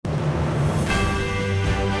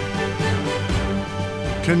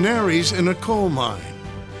Canaries in a coal mine.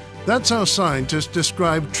 That's how scientists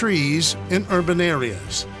describe trees in urban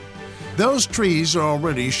areas. Those trees are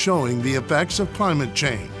already showing the effects of climate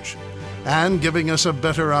change and giving us a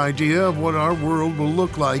better idea of what our world will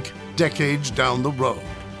look like decades down the road.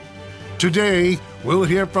 Today, we'll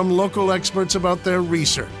hear from local experts about their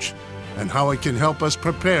research and how it can help us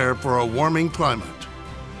prepare for a warming climate.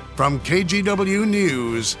 From KGW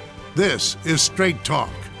News, this is Straight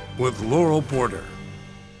Talk with Laurel Porter.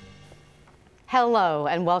 Hello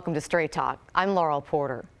and welcome to Straight Talk. I'm Laurel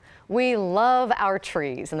Porter. We love our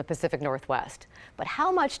trees in the Pacific Northwest, but how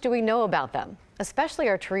much do we know about them, especially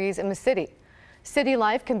our trees in the city? City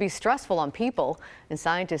life can be stressful on people, and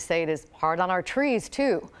scientists say it is hard on our trees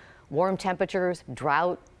too. Warm temperatures,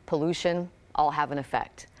 drought, pollution all have an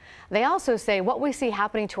effect. They also say what we see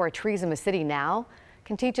happening to our trees in the city now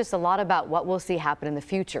can teach us a lot about what we'll see happen in the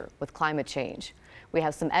future with climate change. We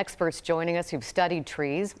have some experts joining us who've studied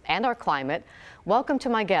trees and our climate. Welcome to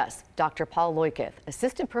my guest, Dr. Paul Loiketh,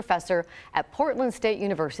 assistant professor at Portland State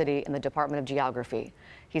University in the Department of Geography.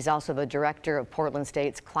 He's also the director of Portland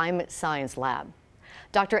State's Climate Science Lab.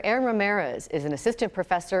 Dr. Aaron Ramirez is an assistant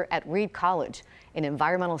professor at Reed College in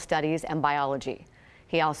environmental studies and biology.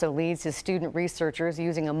 He also leads his student researchers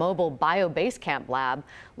using a mobile bio-basecamp lab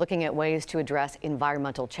looking at ways to address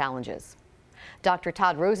environmental challenges. Dr.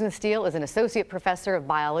 Todd Rosenstiel is an associate professor of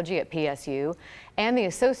biology at PSU and the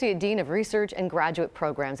associate dean of research and graduate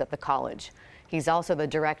programs at the college. He's also the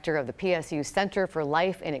director of the PSU Center for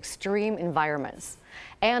Life in Extreme Environments.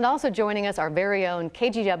 And also joining us, our very own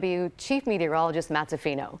KGW chief meteorologist, Matt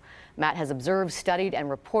Zaffino. Matt has observed, studied, and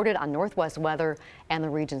reported on Northwest weather and the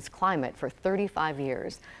region's climate for 35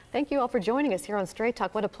 years. Thank you all for joining us here on Straight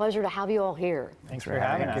Talk. What a pleasure to have you all here. Thanks for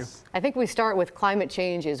having us. I think we start with climate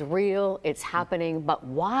change is real, it's happening, but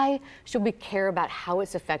why should we care about how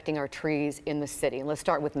it's affecting our trees in the city? And let's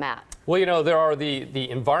start with Matt. Well, you know, there are the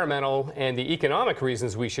environmental and the economic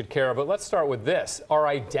reasons we should care, but let's start with this, our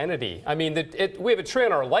identity. I mean, we have a tree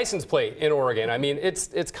on our license plate in Oregon. I mean,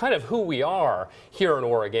 it's kind of who we are here in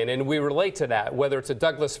Oregon, and we relate to that, whether it's a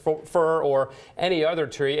Douglas fir or any other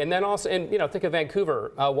tree. And then also, and you know, think of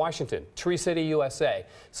Vancouver, Washington, Tree City, USA.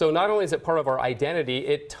 So not only is it part of our identity,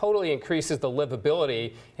 it totally increases the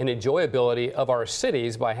livability and enjoyability of our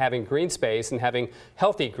cities by having green space and having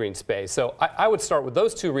healthy green space. So I would start with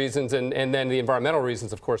those two reasons, and then the environmental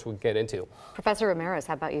reasons, of course, we'll get into. Professor Ramirez,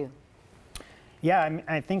 how about you? Yeah,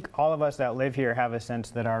 I think all of us that live here have a sense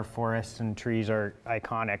that our forests and trees are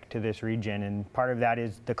iconic to this region, and part of that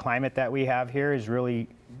is the climate that we have here is really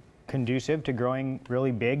conducive to growing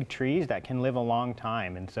really big trees that can live a long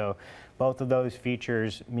time. And so both of those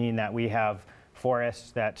features mean that we have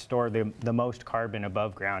forests that store the most carbon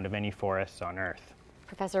above ground of any forests on Earth.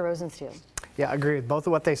 Professor Rosenstiel. Yeah, I agree with both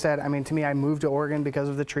of what they said. I mean, to me, I moved to Oregon because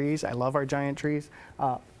of the trees. I love our giant trees.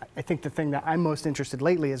 I think the thing that I'm most interested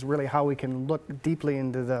lately is really how we can look deeply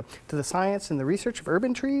into the science and the research of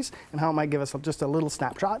urban trees and how it might give us just a little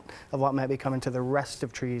snapshot of what might be coming to the rest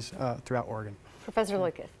of trees throughout Oregon. Professor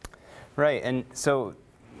Loiketh. Right, and so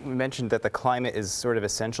we mentioned that the climate is sort of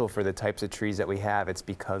essential for the types of trees that we have. It's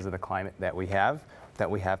because of the climate that we have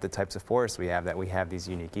the types of forests we have, that we have these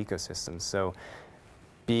unique ecosystems. So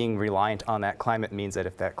being reliant on that climate means that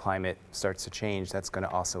if that climate starts to change, that's going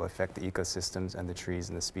to also affect the ecosystems and the trees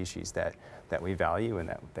and the species that we value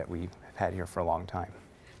and that we've had here for a long time.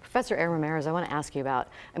 Professor Aaron Ramirez, I want to ask you about,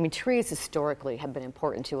 I mean, trees historically have been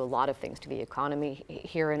important to a lot of things, to the economy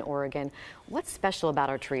here in Oregon. What's special about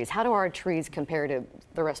our trees? How do our trees compare to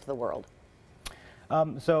the rest of the world?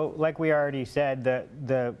 So like we already said,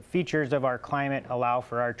 the features of our climate allow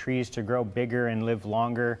for our trees to grow bigger and live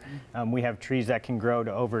longer. We have trees that can grow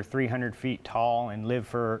to over 300 feet tall and live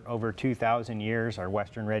for over 2,000 years. Our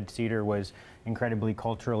western red cedar was incredibly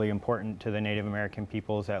culturally important to the Native American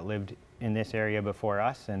peoples that lived in this area before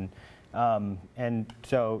us. And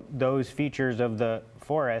so those features of the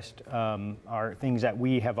forest are things that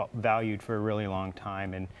we have valued for a really long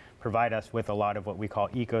time and provide us with a lot of what we call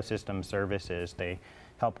ecosystem services. They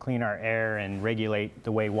help clean our air and regulate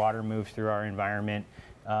the way water moves through our environment,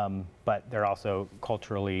 but they're also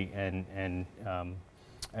culturally and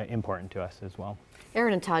important to us as well.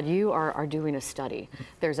 Aaron and Todd, you are doing a study.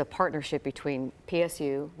 There's a partnership between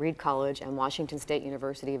PSU, Reed College, and Washington State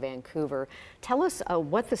University, Vancouver. Tell us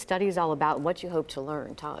what the study is all about, what you hope to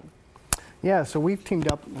learn. Todd. Yeah, so we've teamed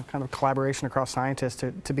up a kind of collaboration across scientists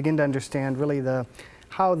to begin to understand really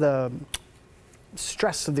how the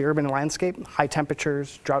stress of the urban landscape, high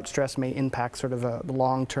temperatures, drought stress may impact sort of the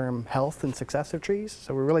long-term health and success of trees.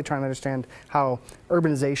 So we're really trying to understand how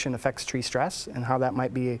urbanization affects tree stress and how that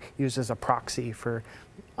might be used as a proxy for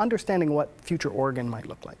understanding what future Oregon might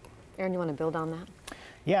look like. Aaron, you want to build on that?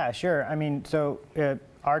 Yeah, sure. I mean, so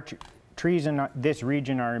our trees in this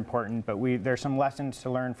region are important, but there's some lessons to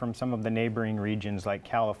learn from some of the neighboring regions like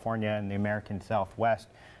California and the American Southwest.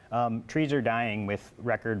 Trees are dying with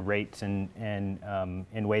record rates and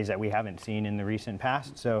in ways that we haven't seen in the recent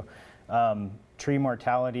past. So tree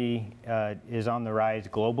mortality is on the rise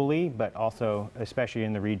globally, but also especially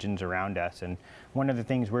in the regions around us. And one of the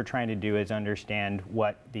things we're trying to do is understand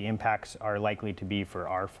what the impacts are likely to be for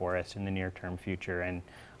our forests in the near-term future and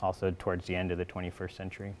also towards the end of the 21st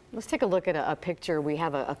century. Let's take a look at a picture. We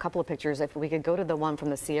have a couple of pictures. If we could go to the one from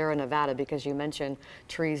the Sierra Nevada, because you mentioned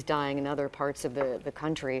trees dying in other parts of the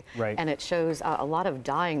country. Right. And it shows a lot of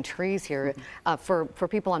dying trees here. For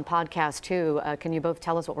people on podcast too, can you both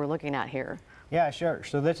tell us what we're looking at here? Yeah, sure.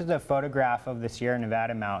 So this is a photograph of the Sierra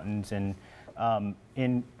Nevada mountains, and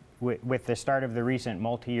with the start of the recent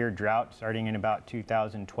multi-year drought starting in about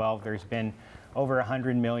 2012, there's been over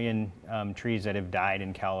 100 million trees that have died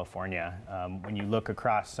in California. When you look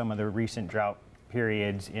across some of the recent drought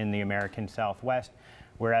periods in the American Southwest,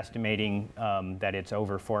 we're estimating that it's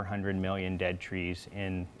over 400 million dead trees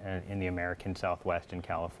in the American Southwest in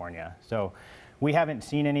California. So we haven't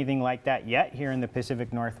seen anything like that yet here in the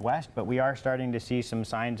Pacific Northwest, but we are starting to see some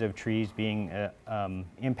signs of trees being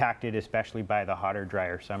impacted, especially by the hotter,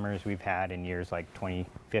 drier summers we've had in years like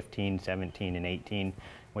 2015, 17, and 18,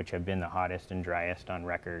 which have been the hottest and driest on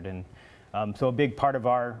record. And so a big part of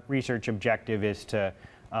our research objective is to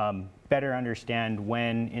better understand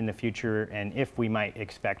when in the future and if we might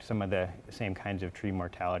expect some of the same kinds of tree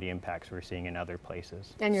mortality impacts we're seeing in other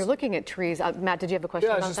places. And you're looking at trees. Matt, did you have a question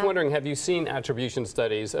about that? Yeah, I was just wondering, have you seen attribution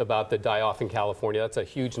studies about the die-off in California? That's a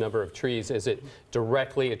huge number of trees. Is it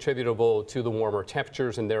directly attributable to the warmer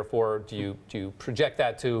temperatures, and therefore do you project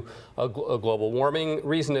that to a global warming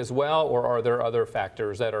reason as well, or are there other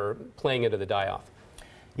factors that are playing into the die-off?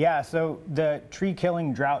 Yeah, so the tree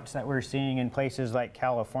killing droughts that we're seeing in places like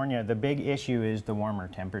California, the big issue is the warmer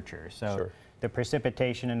temperatures. So Sure. The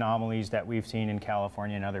precipitation anomalies that we've seen in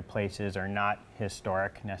California and other places are not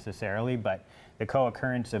historic necessarily, but the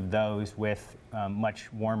co-occurrence of those with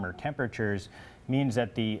much warmer temperatures means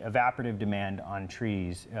that the evaporative demand on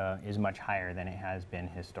trees is much higher than it has been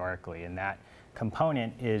historically. And that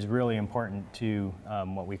component is really important to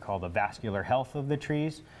what we call the vascular health of the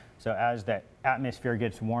trees. So as the atmosphere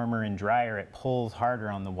gets warmer and drier, it pulls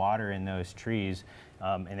harder on the water in those trees,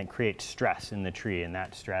 and it creates stress in the tree, and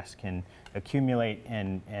that stress can accumulate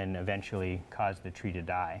and eventually cause the tree to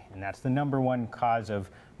die. And that's the #1 cause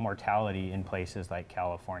of mortality in places like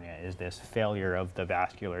California, is this failure of the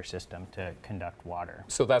vascular system to conduct water.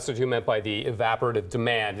 So that's what you meant by the evaporative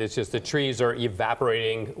demand. It's just the trees are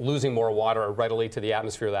evaporating, losing more water readily to the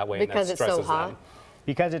atmosphere that way. Because and that it's so stresses hot? them.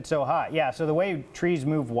 Because it's so hot, yeah. So the way trees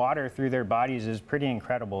move water through their bodies is pretty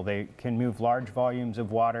incredible. They can move large volumes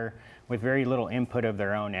of water with very little input of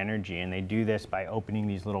their own energy, and they do this by opening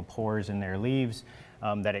these little pores in their leaves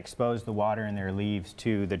that expose the water in their leaves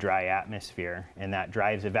to the dry atmosphere, and that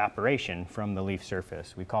drives evaporation from the leaf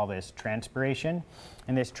surface. We call this transpiration,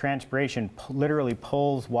 and this transpiration literally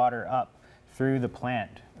pulls water up through the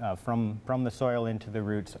plant, from the soil into the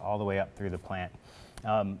roots all the way up through the plant.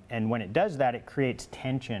 And when it does that, it creates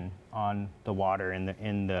tension on the water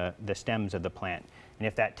in the stems of the plant. And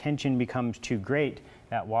if that tension becomes too great,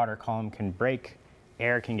 that water column can break,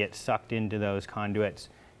 air can get sucked into those conduits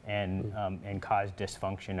and cause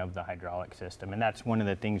dysfunction of the hydraulic system. And that's one of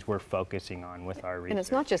the things we're focusing on with our research. And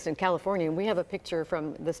it's not just in California. We have a picture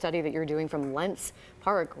from the study that you're doing from Lentz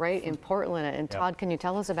Park, right, in Portland. And Todd, can you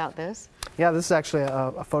tell us about this? Yeah, this is actually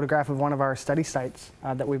a photograph of one of our study sites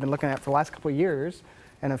that we've been looking at for the last couple of years.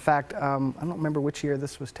 And in fact, I don't remember which year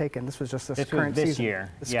this was taken. This was just this current season.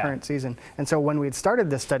 This current season. And so when we had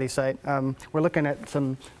started this study site, we're looking at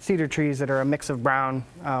some cedar trees that are a mix of brown,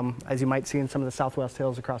 as you might see in some of the southwest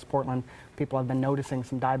hills across Portland. People have been noticing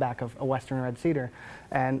some dieback of a western red cedar.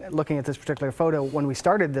 And looking at this particular photo, when we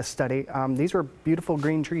started this study, these were beautiful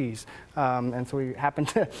green trees. And so we happened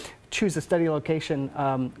to choose a study location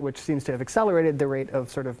which seems to have accelerated the rate of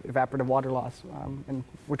sort of evaporative water loss. And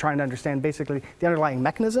we're trying to understand basically the underlying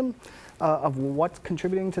mechanism of what's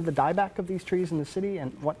contributing to the dieback of these trees in the city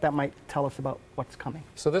and what that might tell us about what's coming.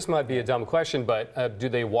 So this might be a dumb question, but do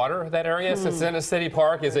they water that area since it's in a city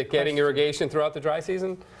park? Is it getting irrigation throughout the dry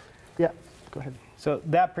season? Yeah, go ahead. So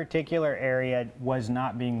that particular area was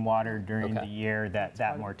not being watered during the year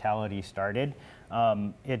that mortality started.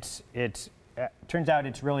 It's turns out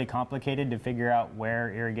it's really complicated to figure out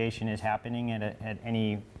where irrigation is happening at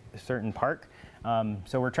any certain park.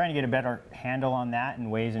 So we're trying to get a better handle on that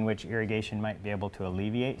and ways in which irrigation might be able to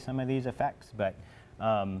alleviate some of these effects, but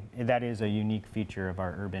that is a unique feature of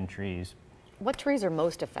our urban trees. What trees are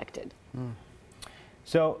most affected?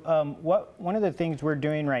 So one of the things we're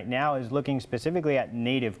doing right now is looking specifically at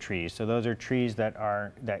native trees. So those are trees that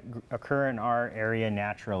occur in our area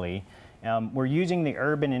naturally. We're using the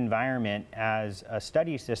urban environment as a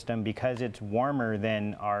study system because it's warmer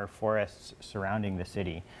than our forests surrounding the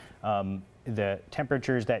city. The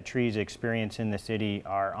temperatures that trees experience in the city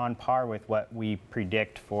are on par with what we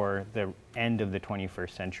predict for the end of the 21st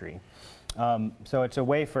century. So it's a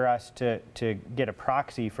way for us to get a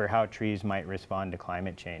proxy for how trees might respond to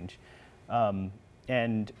climate change.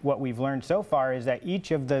 And what we've learned so far is that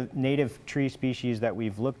each of the native tree species that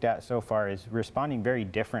we've looked at so far is responding very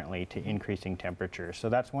differently to increasing temperatures. So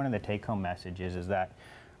that's one of the take-home messages, is that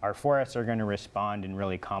our forests are going to respond in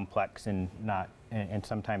really complex and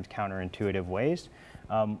sometimes counterintuitive ways.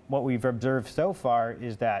 What we've observed so far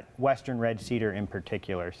is that western red cedar in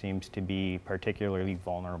particular seems to be particularly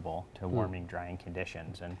vulnerable to warming, drying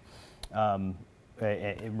conditions. And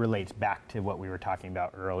it relates back to what we were talking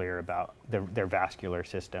about earlier about their vascular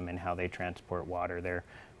system and how they transport water. They're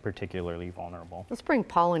particularly vulnerable. Let's bring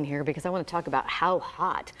Paul in here because I want to talk about how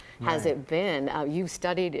hot has it been. You've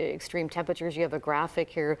studied extreme temperatures. You have a graphic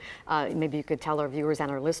here. Maybe you could tell our viewers and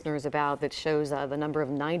our listeners about that shows the number of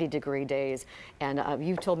 90-degree days. And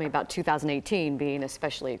you told me about 2018 being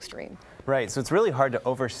especially extreme. Right. So it's really hard to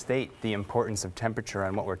overstate the importance of temperature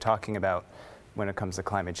on what we're talking about when it comes to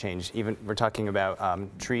climate change. Even we're talking about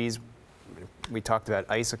trees. We talked about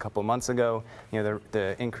ice a couple months ago. You know,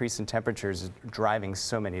 the increase in temperatures is driving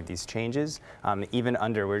so many of these changes. Even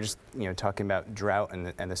under, we're just talking about drought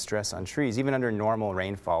and the stress on trees. Even under normal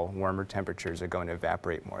rainfall, warmer temperatures are going to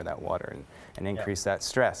evaporate more of that water and increase that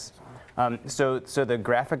stress. So the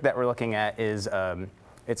graphic that we're looking at is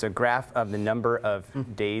it's a graph of the number of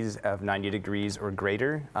days of 90 degrees or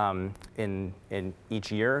greater in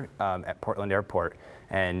each year at Portland Airport.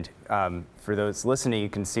 And for those listening, you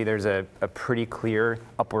can see there's a pretty clear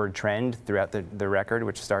upward trend throughout the record,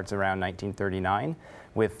 which starts around 1939,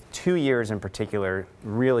 with 2 years in particular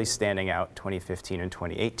really standing out, 2015 and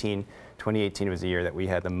 2018. 2018 was the year that we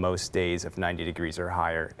had the most days of 90 degrees or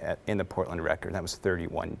higher in the Portland record. That was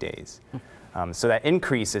 31 days. So that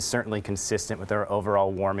increase is certainly consistent with our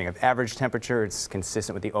overall warming of average temperature. It's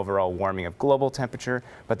consistent with the overall warming of global temperature.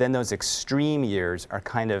 But then those extreme years are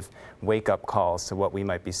kind of wake-up calls to what we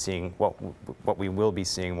might be seeing, what we will be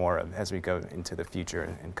seeing more of as we go into the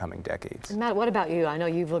future in coming decades. And Matt, what about you? I know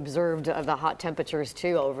you've observed the hot temperatures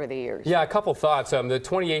too over the years. Yeah, a couple thoughts. The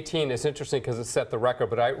 2018 is interesting because it set the record,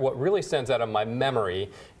 but what really stands out in my memory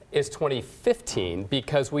is 2015,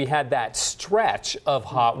 because we had that stretch of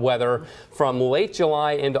hot weather from late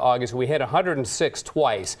July into August. We hit 106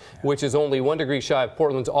 twice, which is only 1 degree shy of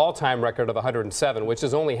Portland's all-time record of 107, which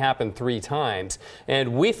has only happened 3 times.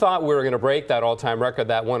 And we thought we were going to break that all-time record,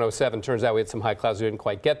 that 107. Turns out we had some high clouds. We didn't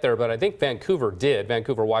quite get there, but I think Vancouver did,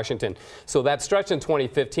 Vancouver, Washington. So that stretch in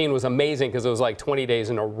 2015 was amazing because it was like 20 days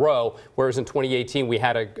in a row, whereas in 2018 we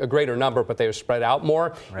had a greater number, but they were spread out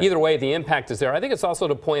more. Right. Either way, the impact is there. I think it's also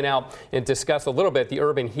to point out and discuss a little bit the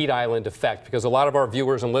urban heat island effect, because a lot of our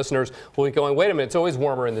viewers and listeners will be going, wait a minute, it's always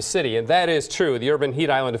warmer in the city. And that is true. The urban heat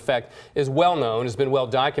island effect is well known, has been well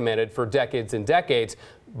documented for decades and decades.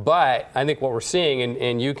 But I think what we're seeing,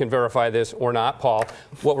 and you can verify this or not, Paul,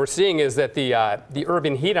 what we're seeing is that the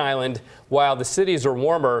urban heat island, while the cities are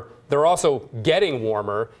warmer, they're also getting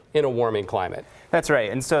warmer in a warming climate. That's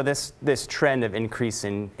right. And so this trend of increase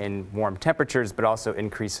in warm temperatures, but also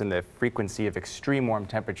increase in the frequency of extreme warm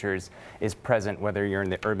temperatures is present whether you're in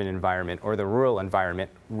the urban environment or the rural environment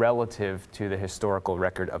relative to the historical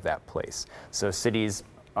record of that place. So cities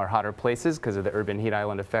are hotter places because of the urban heat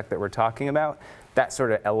island effect that we're talking about. That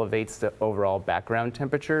sort of elevates the overall background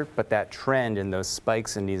temperature, but that trend and those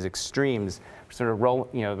spikes in these extremes sort of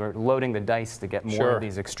we're loading the dice to get more of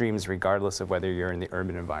these extremes regardless of whether you're in the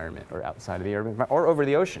urban environment or outside of the urban environment or over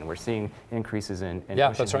the ocean. We're seeing increases in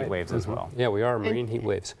ocean heat waves as well. Yeah, we are, marine heat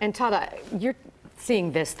waves. And Todd, you're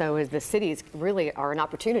seeing this though as the cities really are an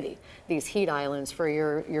opportunity, these heat islands for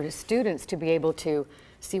your students to be able to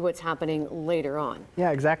see what's happening later on.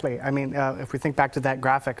 Yeah, exactly. I mean, if we think back to that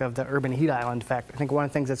graphic of the urban heat island effect, I think one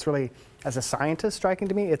of the things that's really, as a scientist, striking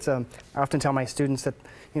to me, it's I often tell my students that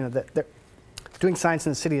that doing science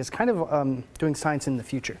in the city is kind of doing science in the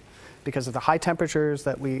future, because of the high temperatures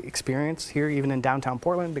that we experience here, even in downtown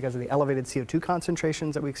Portland, because of the elevated CO2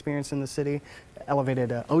 concentrations that we experience in the city,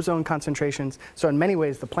 elevated ozone concentrations. So in many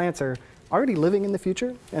ways, the plants are already living in the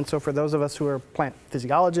future. And so for those of us who are plant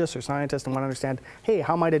physiologists or scientists and want to understand, hey,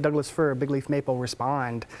 how might a Douglas fir, a big leaf maple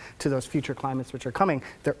respond to those future climates which are coming,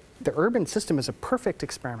 the urban system is a perfect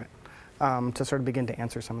experiment to sort of begin to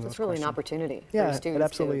answer some of those questions. It's really an opportunity for your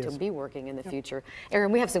students to be working in the future.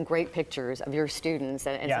 Aaron, we have some great pictures of your students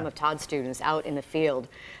and some of Todd's students out in the field.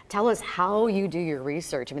 Tell us how you do your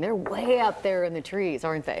research. I mean, they're way up there in the trees,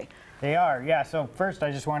 aren't they? They are, yeah. So first,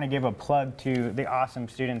 I just want to give a plug to the awesome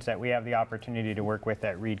students that we have the opportunity to work with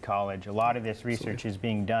at Reed College. A lot of this research is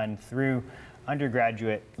being done through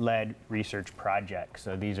undergraduate-led research projects.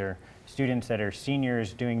 So these are students that are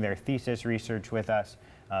seniors doing their thesis research with us,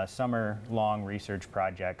 summer-long research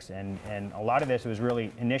projects. And a lot of this was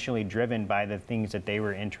really initially driven by the things that they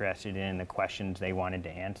were interested in, the questions they wanted to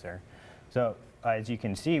answer. So as you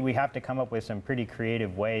can see, we have to come up with some pretty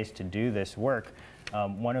creative ways to do this work.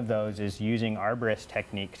 One of those is using arborist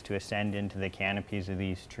techniques to ascend into the canopies of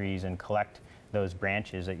these trees and collect those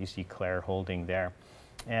branches that you see Claire holding there.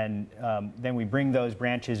 And then we bring those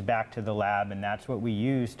branches back to the lab, and that's what we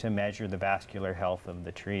use to measure the vascular health of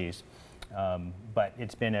the trees. But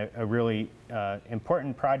it's been a really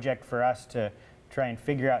important project for us to try and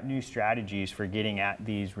figure out new strategies for getting at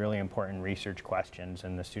these really important research questions,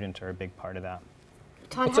 and the students are a big part of that.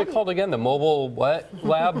 Todd, what's it called again? The mobile what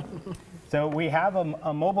lab? So we have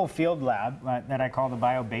a mobile field lab that I call the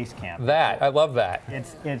Bio Base Camp. I love that.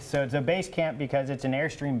 It's a base camp because it's an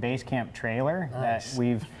Airstream base camp trailer that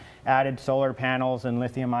we've added solar panels and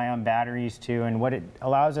lithium-ion batteries to, and what it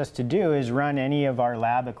allows us to do is run any of our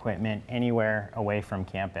lab equipment anywhere away from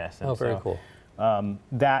campus. And very cool.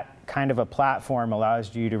 That kind of a platform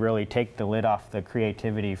allows you to really take the lid off the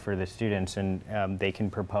creativity for the students, and they can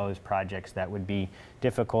propose projects that would be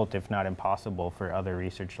difficult, if not impossible, for other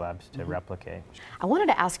research labs to replicate. I wanted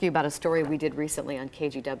to ask you about a story we did recently on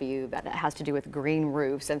KGW that has to do with green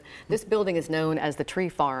roofs. And this building is known as the Tree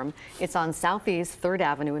Farm. It's on Southeast 3rd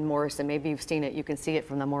Avenue in Morrison. Maybe you've seen it. You can see it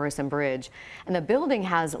from the Morrison Bridge. And the building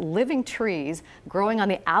has living trees growing on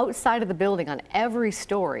the outside of the building on every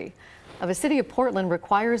story. The city of Portland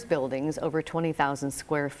requires buildings over 20,000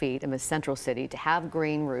 square feet in the central city to have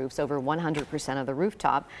green roofs over 100% of the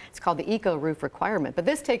rooftop. It's called the Eco Roof requirement, but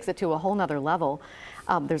this takes it to a whole nother level.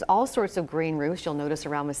 There's all sorts of green roofs you'll notice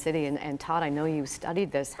around the city, and Todd, I know you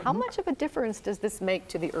studied this. How much of a difference does this make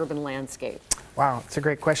to the urban landscape? Wow, it's a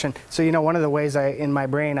great question. So, you know, one of the ways in my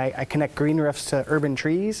brain I connect green roofs to urban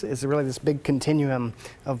trees is really this big continuum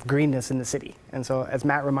of greenness in the city. And so, as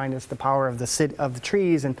Matt reminded us, the power of the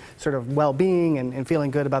trees and sort of well-being and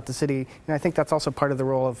feeling good about the city. And I think that's also part of the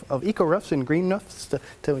role of eco roofs and green roofs.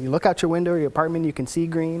 To you look out your window, your apartment, you can see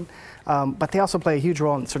green. But they also play a huge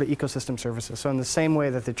role in sort of ecosystem services. So in the same way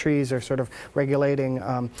that the trees are sort of regulating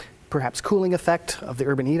perhaps cooling effect of the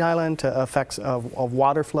urban heat island to effects of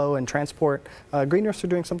water flow and transport, green roofs are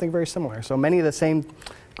doing something very similar. So many of the same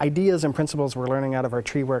ideas and principles we're learning out of our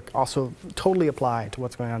tree work also totally apply to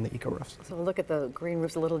what's going on in the eco roofs. So we'll look at the green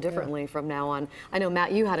roofs a little differently from now on. I know,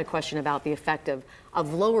 Matt, you had a question about the effect of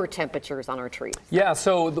lower temperatures on our trees. Yeah,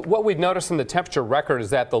 so what we've noticed in the temperature record is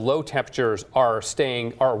that the low temperatures are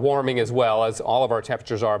warming as well as all of our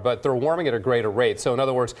temperatures are, but they're warming at a greater rate. So in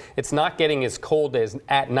other words, it's not getting as cold as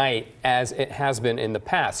at night as it has been in the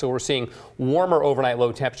past. So we're seeing warmer overnight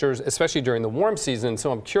low temperatures, especially during the warm season.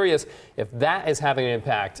 So I'm curious if that is having an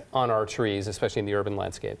impact on our trees, especially in the urban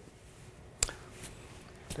landscape.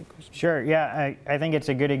 Sure, yeah, I think it's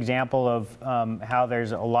a good example of how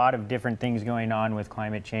there's a lot of different things going on with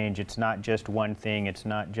climate change. It's not just one thing. It's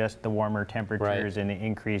not just the warmer temperatures and the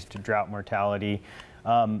increased drought mortality.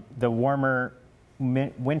 The warmer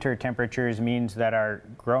winter temperatures means that our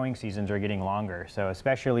growing seasons are getting longer. So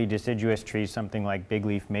especially deciduous trees, something like big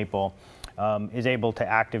leaf maple, is able to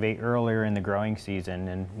activate earlier in the growing season.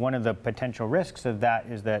 And one of the potential risks of that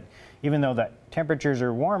is that even though the temperatures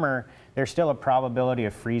are warmer, there's still a probability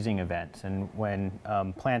of freezing events. And when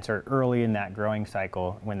plants are early in that growing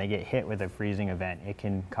cycle, when they get hit with a freezing event, it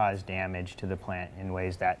can cause damage to the plant in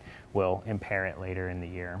ways that will impair it later in the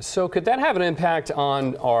year. So could that have an impact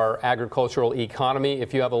on our agricultural economy?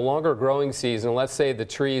 If you have a longer growing season, let's say the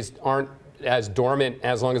trees aren't as dormant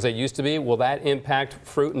as long as they used to be, will that impact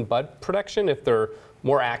fruit and bud production if they're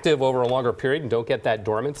more active over a longer period and don't get that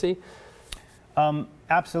dormancy?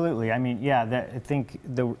 Absolutely. I mean, yeah, I think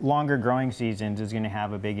the longer growing seasons is going to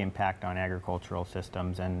have a big impact on agricultural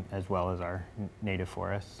systems and as well as our native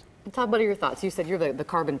forests. Todd, what are your thoughts? You said you're the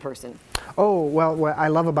carbon person. Oh, well, what I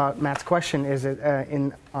love about Matt's question is that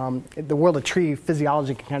in the world of tree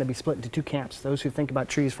physiology can kind of be split into two camps. Those who think about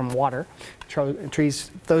trees from water,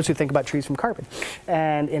 those who think about trees from carbon.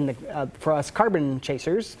 And for us carbon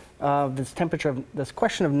chasers, this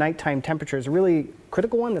question of nighttime temperature is a really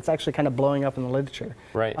critical one that's actually kind of blowing up in the literature.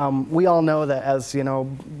 Right. We all know that as,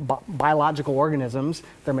 biological organisms,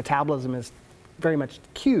 their metabolism is very much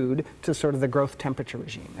cued to sort of the growth temperature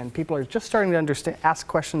regime. And people are just starting to ask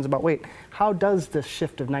questions about, wait, how does this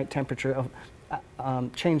shift of night temperature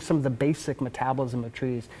change some of the basic metabolism of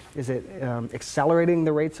trees? Is it accelerating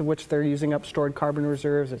the rates of which they're using up stored carbon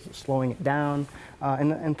reserves? Is it slowing it down?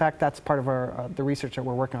 And in fact, that's part of the research that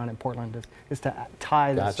we're working on in Portland is to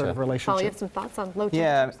tie this sort of relationship. Paul, you have some thoughts on low temperatures?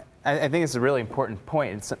 Yeah, I think it's a really important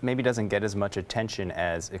point. It maybe doesn't get as much attention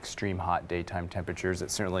as extreme hot daytime temperatures.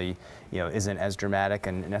 It certainly, isn't as dramatic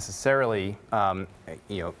and necessarily,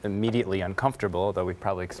 immediately uncomfortable, although we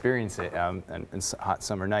probably experience it in hot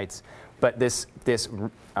summer nights. But this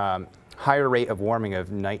higher rate of warming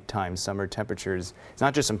of nighttime summer temperatures is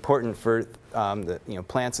not just important for the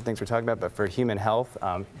plants and things we're talking about, but for human health,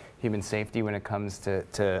 human safety when it comes to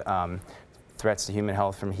threats to human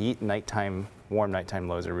health from heat. Warm nighttime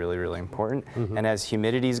lows are really, really important. Mm-hmm. And as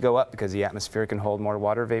humidities go up, because the atmosphere can hold more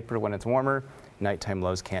water vapor when it's warmer, nighttime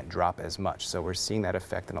lows can't drop as much. So we're seeing that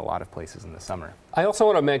effect in a lot of places in the summer. I also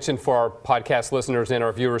want to mention for our podcast listeners and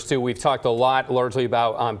our viewers too, we've talked a lot largely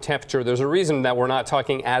about temperature. There's a reason that we're not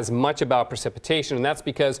talking as much about precipitation, and that's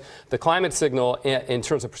because the climate signal in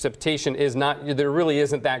terms of precipitation there really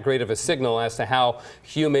isn't that great of a signal as to how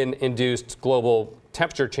human-induced global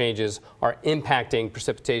temperature changes are impacting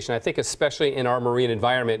precipitation. I think especially in our marine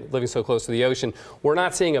environment, living so close to the ocean, we're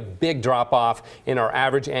not seeing a big drop off in our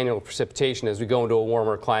average annual precipitation as we go into a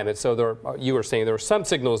warmer climate. So you were saying there are some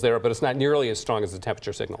signals there, but it's not nearly as strong as the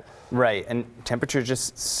temperature signal. Right, and temperature is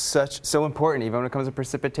just so important even when it comes to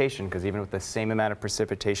precipitation, because even with the same amount of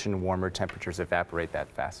precipitation, warmer temperatures evaporate that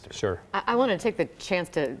faster. Sure. I want to take the chance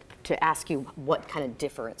to ask you what kind of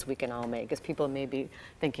difference we can all make, because people may be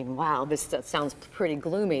thinking, wow, this sounds pretty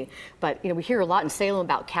gloomy, but we hear a lot in Salem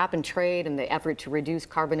about cap and trade and the effort to reduce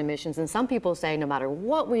carbon emissions, and some people say no matter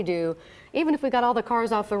what we do, even if we got all the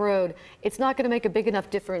cars off the road, it's not going to make a big enough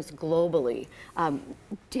difference globally. Do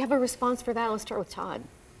you have a response for that? Let's start with Todd.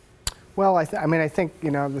 Well, I think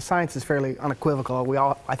the science is fairly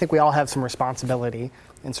unequivocal. I think we all have some responsibility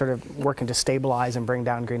in sort of working to stabilize and bring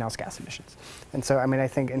down greenhouse gas emissions. And so, I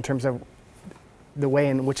think in terms of the way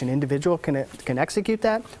in which an individual can execute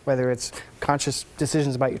that, whether it's conscious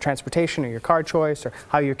decisions about your transportation or your car choice or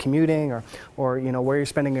how you're commuting or where you're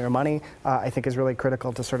spending your money, I think is really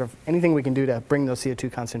critical to sort of anything we can do to bring those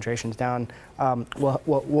CO2 concentrations down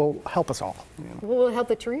will help us all. Will it help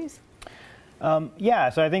the trees? Yeah,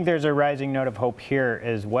 so I think there's a rising note of hope here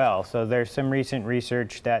as well. So there's some recent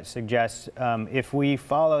research that suggests if we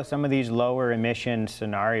follow some of these lower emission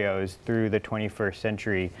scenarios through the 21st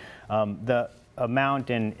century, the amount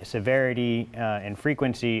and severity and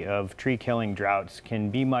frequency of tree killing droughts can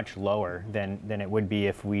be much lower than it would be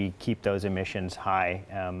if we keep those emissions high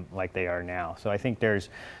like they are now. So I think there's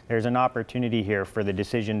an opportunity here for the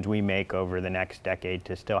decisions we make over the next decade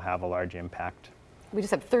to still have a large impact. We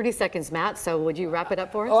just have 30 seconds, Matt, so would you wrap it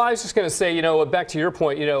up for us? Well, I was just going to say, back to your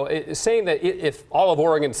point, saying that if all of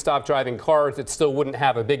Oregon stopped driving cars, it still wouldn't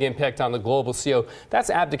have a big impact on the global CO. That's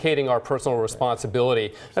abdicating our personal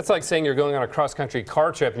responsibility. That's like saying you're going on a cross-country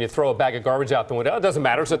car trip and you throw a bag of garbage out the window. It doesn't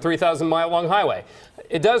matter. It's a 3,000-mile-long highway.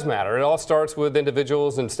 It does matter. It all starts with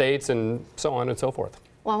individuals and states and so on and so forth.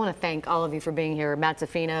 Well, I want to thank all of you for being here. Matt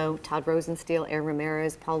Zaffino, Todd Rosenstiel, Aaron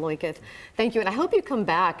Ramirez, Paul Leuketh. Thank you. And I hope you come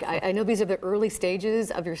back. I know these are the early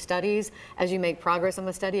stages of your studies as you make progress on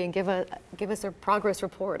the study, and give us a progress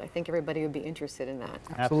report. I think everybody would be interested in that.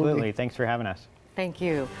 Absolutely. Thanks for having us. Thank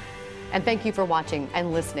you. And thank you for watching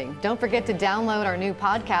and listening. Don't forget to download our new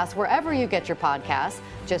podcast wherever you get your podcasts.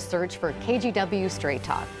 Just search for KGW Straight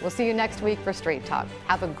Talk. We'll see you next week for Straight Talk.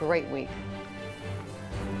 Have a great week.